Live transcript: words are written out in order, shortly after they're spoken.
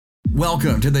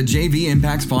Welcome to the JV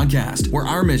Impacts Podcast, where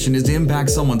our mission is to impact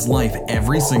someone's life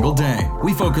every single day.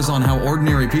 We focus on how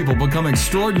ordinary people become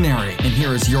extraordinary. And here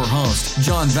is your host,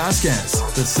 John Vasquez,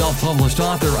 the self-published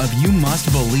author of You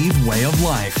Must Believe Way of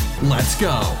Life. Let's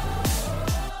go.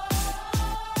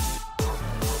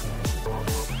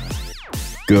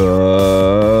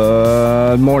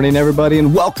 Good morning, everybody,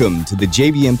 and welcome to the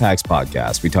JV Impacts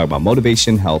Podcast. We talk about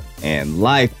motivation, health, and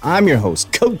life. I'm your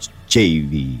host, Coach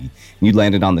JV. You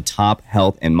landed on the top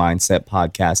health and mindset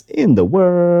podcast in the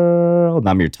world.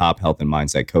 I'm your top health and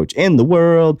mindset coach in the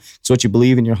world. It's what you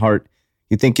believe in your heart,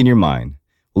 you think in your mind,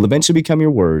 will eventually become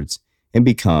your words and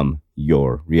become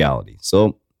your reality.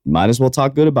 So you might as well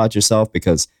talk good about yourself,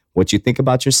 because what you think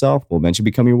about yourself will eventually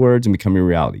become your words and become your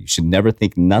reality. You should never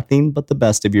think nothing but the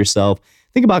best of yourself.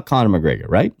 Think about Conor McGregor,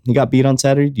 right? He got beat on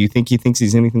Saturday. Do you think he thinks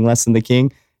he's anything less than the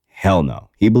king? Hell no.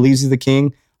 He believes he's the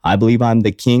king. I believe I'm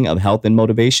the king of health and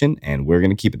motivation, and we're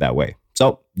going to keep it that way.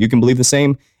 So you can believe the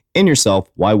same in yourself.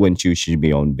 Why wouldn't you? You should be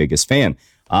your own biggest fan.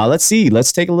 Let's see.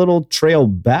 Let's take a little trail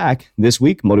back this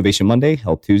week. Motivation Monday,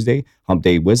 Health Tuesday, Hump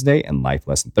Day Wednesday, and Life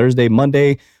Lesson Thursday.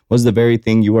 Monday was the very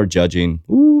thing you are judging.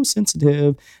 Ooh,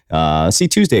 sensitive. See,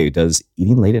 Tuesday, does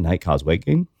eating late at night cause weight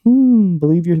gain?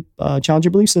 Challenge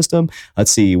your belief system.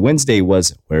 Let's see. Wednesday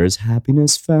was Where is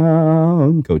Happiness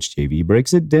Found? Coach JV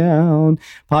breaks it down.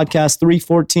 Podcast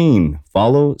 314,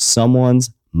 Follow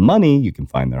Someone's Money. You can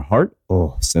find their heart.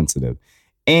 Oh, sensitive.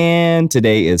 And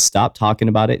today is Stop Talking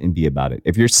About It and Be About It.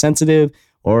 If you're sensitive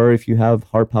or if you have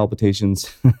heart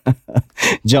palpitations,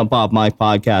 jump off my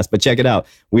podcast. But check it out.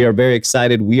 We are very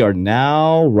excited. We are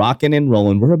now rocking and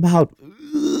rolling. We're about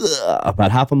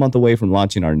half a month away from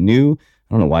launching our new,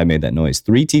 I don't know why I made that noise,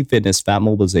 3T Fitness, Fat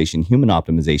Mobilization, Human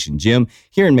Optimization Gym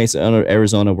here in Mesa,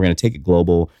 Arizona. We're going to take it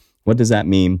global. What does that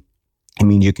mean? It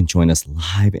means you can join us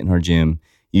live in our gym.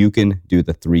 You can do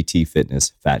the 3T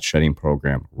Fitness Fat Shredding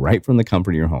Program right from the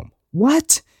comfort of your home.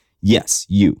 What? Yes,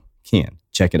 you can.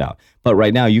 Check it out. But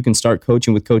right now, you can start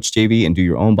coaching with Coach JV and do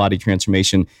your own body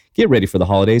transformation. Get ready for the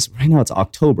holidays. Right now, it's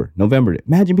October, November.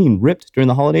 Imagine being ripped during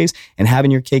the holidays and having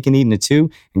your cake and eating it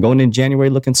too, and going in January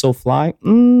looking so fly.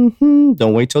 Don't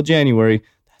wait till January.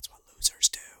 That's what losers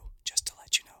do, just to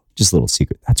let you know. Just a little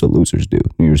secret. That's what losers do.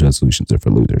 New Year's resolutions are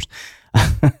for losers.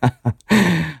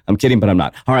 I'm kidding, but I'm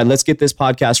not. All right, let's get this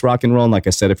podcast rock and rolling. Like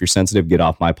I said, if you're sensitive, get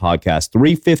off my podcast.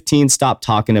 315, Stop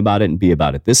Talking About It and Be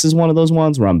About It. This is one of those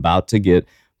ones where I'm about to get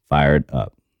fired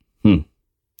up.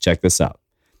 Check this out.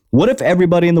 What if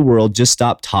everybody in the world just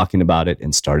stopped talking about it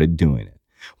and started doing it?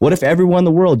 What if everyone in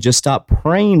the world just stopped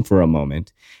praying for a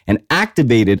moment and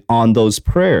activated on those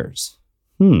prayers?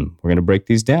 We're going to break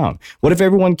these down. What if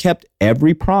everyone kept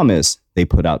every promise they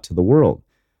put out to the world?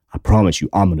 I promise you,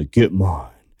 I'm going to get mine.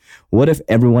 What if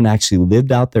everyone actually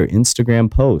lived out their Instagram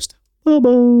post?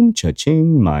 Boom,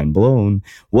 cha-ching, mind blown.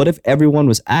 What if everyone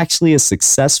was actually as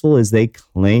successful as they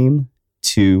claim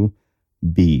to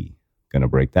be? Gonna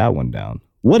break that one down.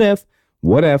 What if?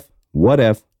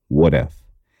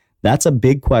 That's a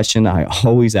big question I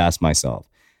always ask myself.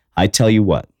 I tell you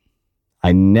what,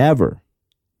 I never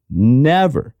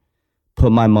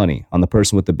put my money on the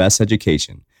person with the best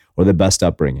education or the best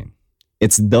upbringing.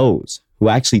 It's those who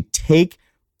actually take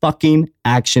fucking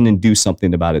action and do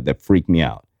something about it that freak me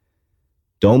out.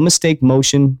 Don't mistake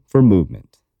motion for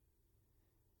movement.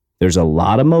 There's a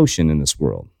lot of motion in this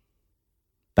world,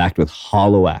 backed with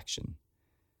hollow action.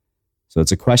 So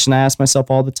it's a question I ask myself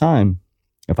all the time.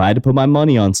 If I had to put my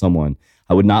money on someone,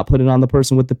 I would not put it on the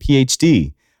person with the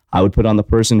PhD. I would put it on the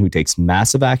person who takes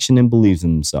massive action and believes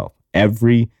in themselves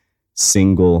every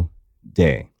single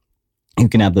day. You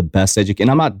can have the best education.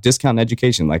 And I'm not discounting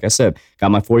education. Like I said,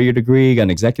 got my 4-year degree, got an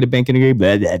executive banking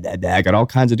degree, I got all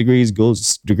kinds of degrees,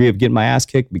 degree of getting my ass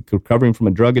kicked, recovering from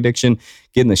a drug addiction,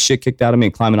 getting the shit kicked out of me,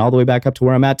 and climbing all the way back up to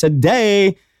where I'm at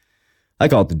today. I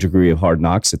call it the degree of hard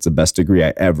knocks. It's the best degree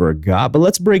I ever got. But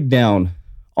let's break down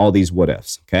all these what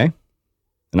ifs, okay?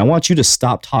 And I want you to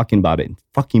stop talking about it and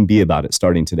fucking be about it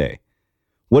starting today.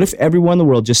 What if everyone in the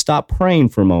world just stopped praying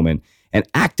for a moment and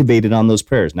activated on those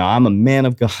prayers? Now, I'm a man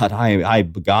of God.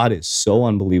 God is so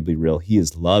unbelievably real. He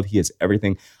is love. He is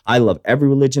everything. I love every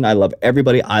religion. I love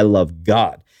everybody. I love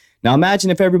God. Now,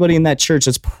 imagine if everybody in that church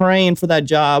is praying for that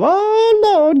job. Oh,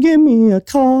 Lord, give me a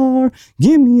car.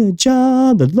 Give me a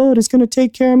job. The Lord is going to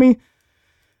take care of me.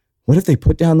 What if they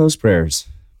put down those prayers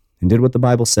and did what the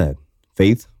Bible said?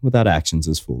 Faith without actions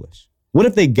is foolish. What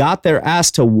if they got their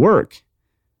ass to work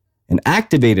and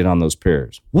activated on those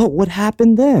prayers? What would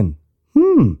happen then?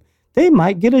 They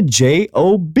might get a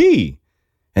job.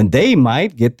 and they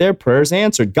might get their prayers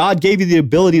answered. God gave you the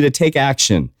ability to take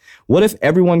action. What if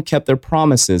everyone kept their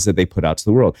promises that they put out to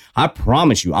the world? I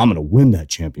promise you, I'm going to win that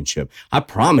championship. I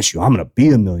promise you, I'm going to be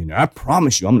a millionaire. I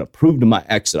promise you, I'm going to prove to my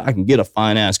ex that I can get a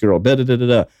fine ass girl. Da, da, da, da,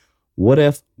 da. What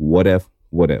if?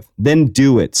 Then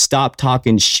do it. Stop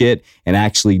talking shit and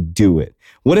actually do it.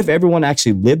 What if everyone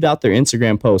actually lived out their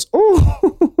Instagram posts?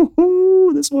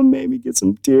 Oh, this one made me get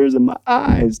some tears in my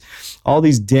eyes. All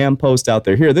these damn posts out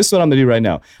there. Here, this is what I'm going to do right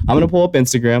now. I'm going to pull up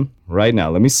Instagram right now.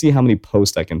 Let me see how many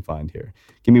posts I can find here.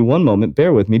 Give me one moment.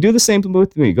 Bear with me. Do the same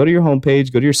with me. Go to your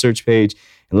homepage. Go to your search page.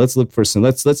 And let's look for some.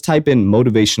 Let's type in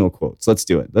motivational quotes. Let's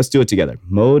do it. Let's do it together.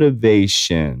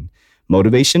 Motivation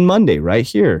Monday right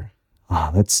here.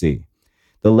 Let's see.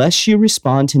 The less you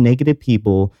respond to negative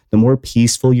people, the more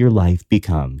peaceful your life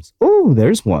becomes. Oh,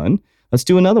 there's one. Let's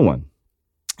do another one.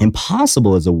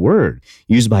 Impossible is a word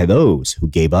used by those who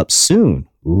gave up soon.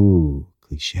 Ooh,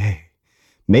 cliche.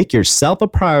 Make yourself a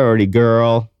priority,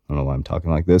 girl. I don't know why I'm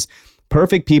talking like this.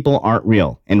 Perfect people aren't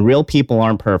real, and real people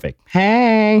aren't perfect.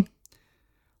 Hey,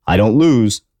 I don't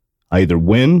lose. I either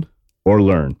win or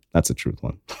learn. That's a truth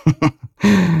one.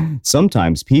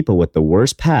 Sometimes people with the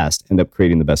worst past end up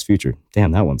creating the best future.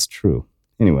 Damn, that one's true.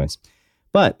 Anyways,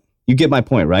 but you get my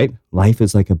point, right? Life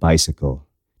is like a bicycle.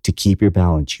 To keep your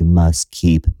balance, you must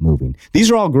keep moving.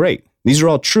 These are all great. These are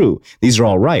all true. These are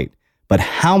all right. But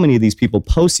how many of these people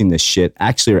posting this shit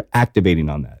actually are activating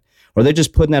on that? Or they're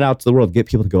just putting that out to the world to get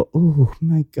people to go, oh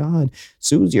my God,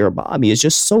 Susie or Bobby is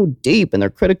just so deep, and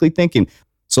they're critically thinking.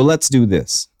 So let's do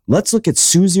this. Let's look at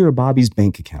Susie or Bobby's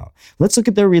bank account. Let's look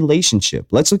at their relationship.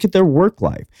 Let's look at their work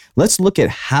life. Let's look at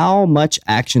how much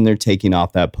action they're taking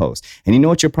off that post. And you know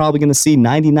what you're probably going to see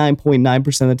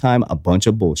 99.9% of the time? A bunch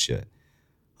of bullshit.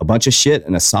 A bunch of shit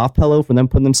and a soft pillow for them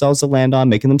putting themselves to land on,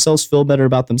 making themselves feel better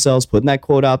about themselves, putting that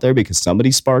quote out there because somebody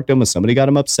sparked them or somebody got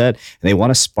them upset and they want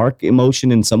to spark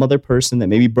emotion in some other person that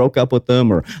maybe broke up with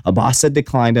them or a boss that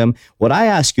declined them. What I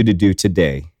ask you to do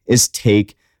today is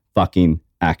take fucking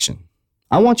action.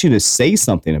 I want you to say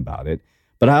something about it,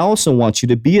 but I also want you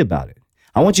to be about it.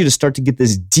 I want you to start to get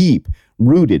this deep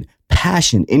rooted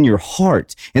passion in your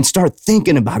heart and start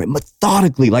thinking about it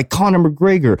methodically like Conor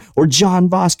McGregor or John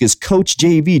Vasquez, Coach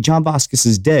JV. John Vasquez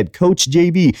is dead. Coach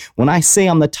JV. When I say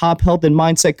I'm the top health and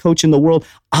mindset coach in the world,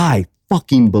 I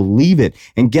fucking believe it.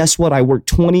 And guess what? I work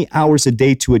 20 hours a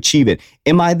day to achieve it.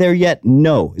 Am I there yet?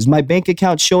 No. Is my bank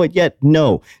account show it yet?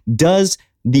 No. Does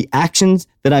the actions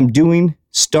that I'm doing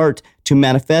start to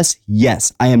manifest?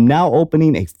 Yes. I am now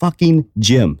opening a fucking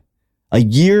gym. A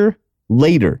year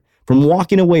later, from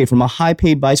walking away from a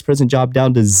high-paid vice president job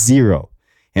down to zero.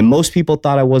 And most people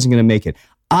thought I wasn't going to make it.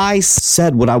 I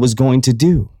said what I was going to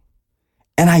do.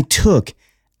 And I took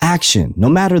action. No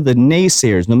matter the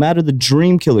naysayers, no matter the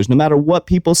dream killers, no matter what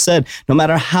people said, no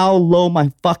matter how low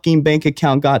my fucking bank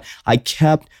account got, I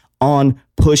kept on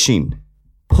pushing.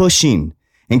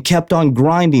 And kept on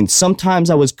grinding. Sometimes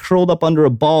I was curled up under a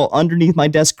ball underneath my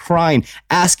desk crying,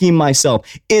 asking myself,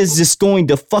 is this going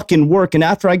to fucking work? And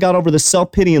after I got over the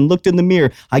self-pity and looked in the mirror,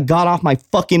 I got off my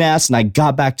fucking ass and I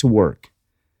got back to work.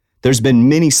 There's been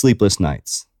many sleepless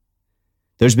nights.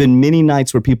 There's been many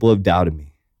nights where people have doubted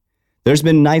me. There's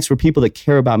been nights where people that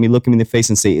care about me look at me in the face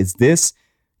and say, is this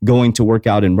going to work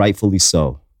out? And rightfully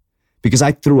so. Because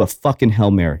I threw a fucking Hail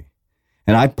Mary.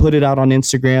 And I put it out on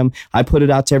Instagram. I put it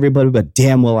out to everybody, but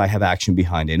damn well I have action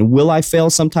behind it. And will I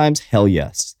fail sometimes? Hell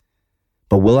yes.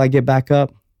 But will I get back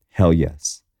up? Hell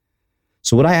yes.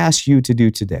 So what I ask you to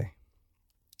do today,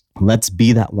 let's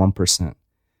be that 1%.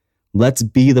 Let's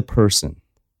be the person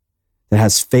that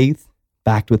has faith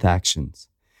backed with actions.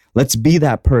 Let's be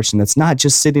that person that's not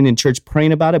just sitting in church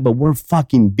praying about it, but we're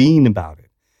fucking being about it.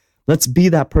 Let's be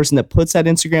that person that puts that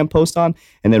Instagram post on,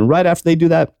 and then right after they do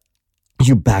that,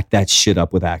 you back that shit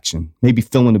up with action. Maybe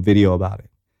filming a video about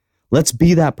it. Let's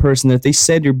be that person that if they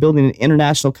said you're building an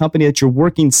international company, that you're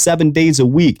working 7 days a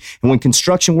week. And when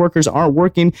construction workers aren't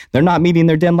working, they're not meeting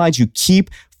their deadlines, you keep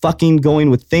fucking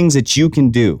going with things that you can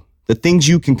do, the things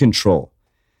you can control,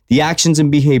 the actions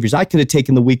and behaviors. I could have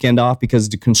taken the weekend off because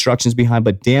the construction's behind,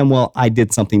 but damn well I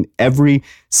did something every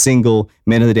single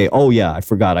minute of the day. Oh yeah, I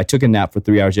forgot. I took a nap for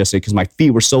 3 hours yesterday because my feet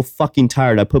were so fucking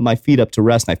tired. I put my feet up to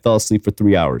rest and I fell asleep for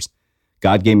 3 hours.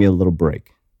 God gave me a little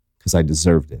break because I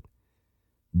deserved it.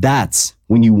 That's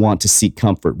when you want to seek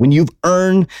comfort, when you've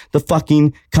earned the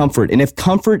fucking comfort. And if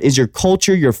comfort is your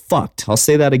culture, you're fucked. I'll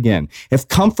say that again. If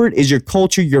comfort is your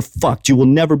culture, you're fucked. You will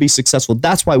never be successful.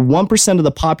 That's why 1% of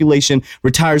the population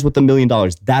retires with $1 million.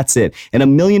 That's it. And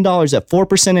 $1 million at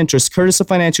 4% interest, Curtis, the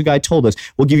financial guy, told us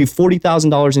will give you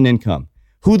 $40,000 in income.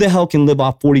 Who the hell can live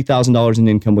off $40,000 in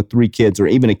income with 3 kids or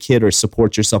even a kid or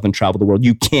support yourself and travel the world?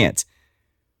 You can't.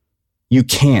 You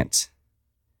can't.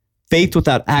 Faith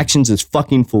without actions is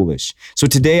fucking foolish. So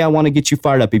today I want to get you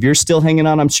fired up. If you're still hanging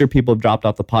on, I'm sure people have dropped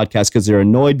off the podcast because they're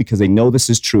annoyed because they know this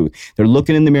is true. They're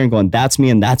looking in the mirror and going, that's me,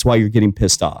 and that's why you're getting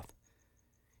pissed off.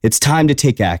 It's time to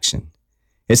take action.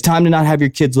 It's time to not have your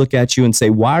kids look at you and say,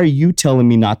 why are you telling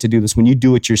me not to do this when you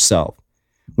do it yourself?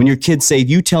 When your kids say,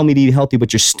 you tell me to eat healthy,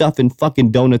 but you're stuffing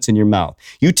fucking donuts in your mouth.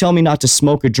 You tell me not to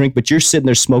smoke or drink, but you're sitting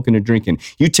there smoking or drinking.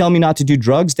 You tell me not to do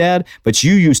drugs, Dad, but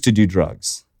you used to do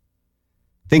drugs.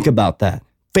 Think about that.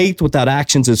 Faith without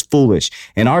actions is foolish.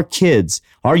 And our kids,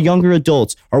 our younger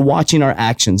adults are watching our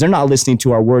actions. They're not listening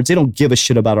to our words. They don't give a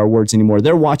shit about our words anymore.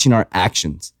 They're watching our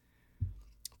actions.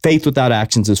 Faith without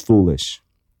actions is foolish.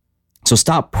 So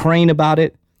stop praying about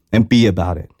it and be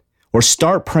about it. Or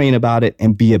start praying about it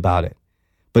and be about it.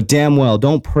 But damn well,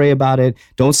 don't pray about it.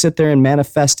 Don't sit there and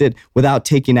manifest it without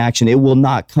taking action. It will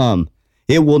not come.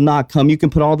 It will not come. You can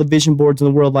put all the vision boards in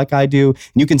the world like I do, and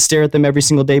you can stare at them every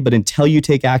single day, but until you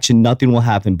take action, nothing will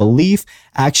happen. Belief,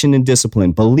 action, and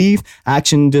discipline. Belief,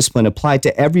 action, and discipline. Apply it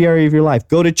to every area of your life.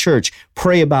 Go to church,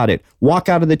 pray about it, walk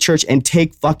out of the church and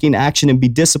take fucking action and be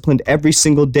disciplined every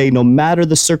single day, no matter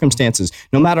the circumstances,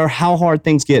 no matter how hard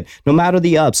things get, no matter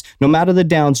the ups, no matter the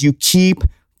downs, you keep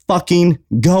fucking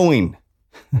going.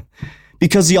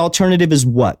 Because the alternative is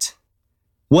what?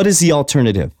 What is the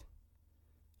alternative?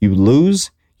 You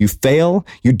lose, you fail,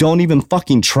 you don't even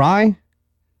fucking try,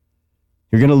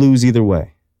 you're going to lose either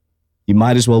way. You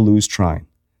might as well lose trying.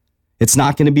 It's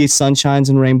not going to be sunshines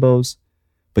and rainbows,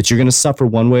 but you're going to suffer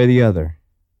one way or the other.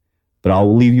 But I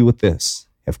will leave you with this.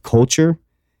 If comfort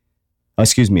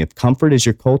is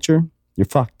your culture, you're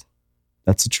fucked.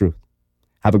 That's the truth.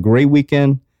 Have a great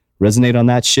weekend. Resonate on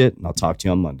that shit, and I'll talk to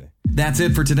you on Monday. That's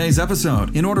it for today's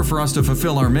episode. In order for us to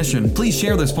fulfill our mission, please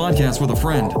share this podcast with a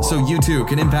friend so you too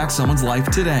can impact someone's life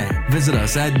today. Visit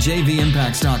us at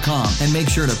jvimpacts.com and make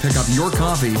sure to pick up your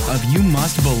copy of You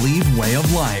Must Believe Way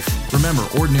of Life. Remember,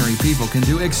 ordinary people can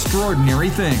do extraordinary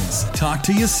things. Talk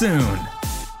to you soon.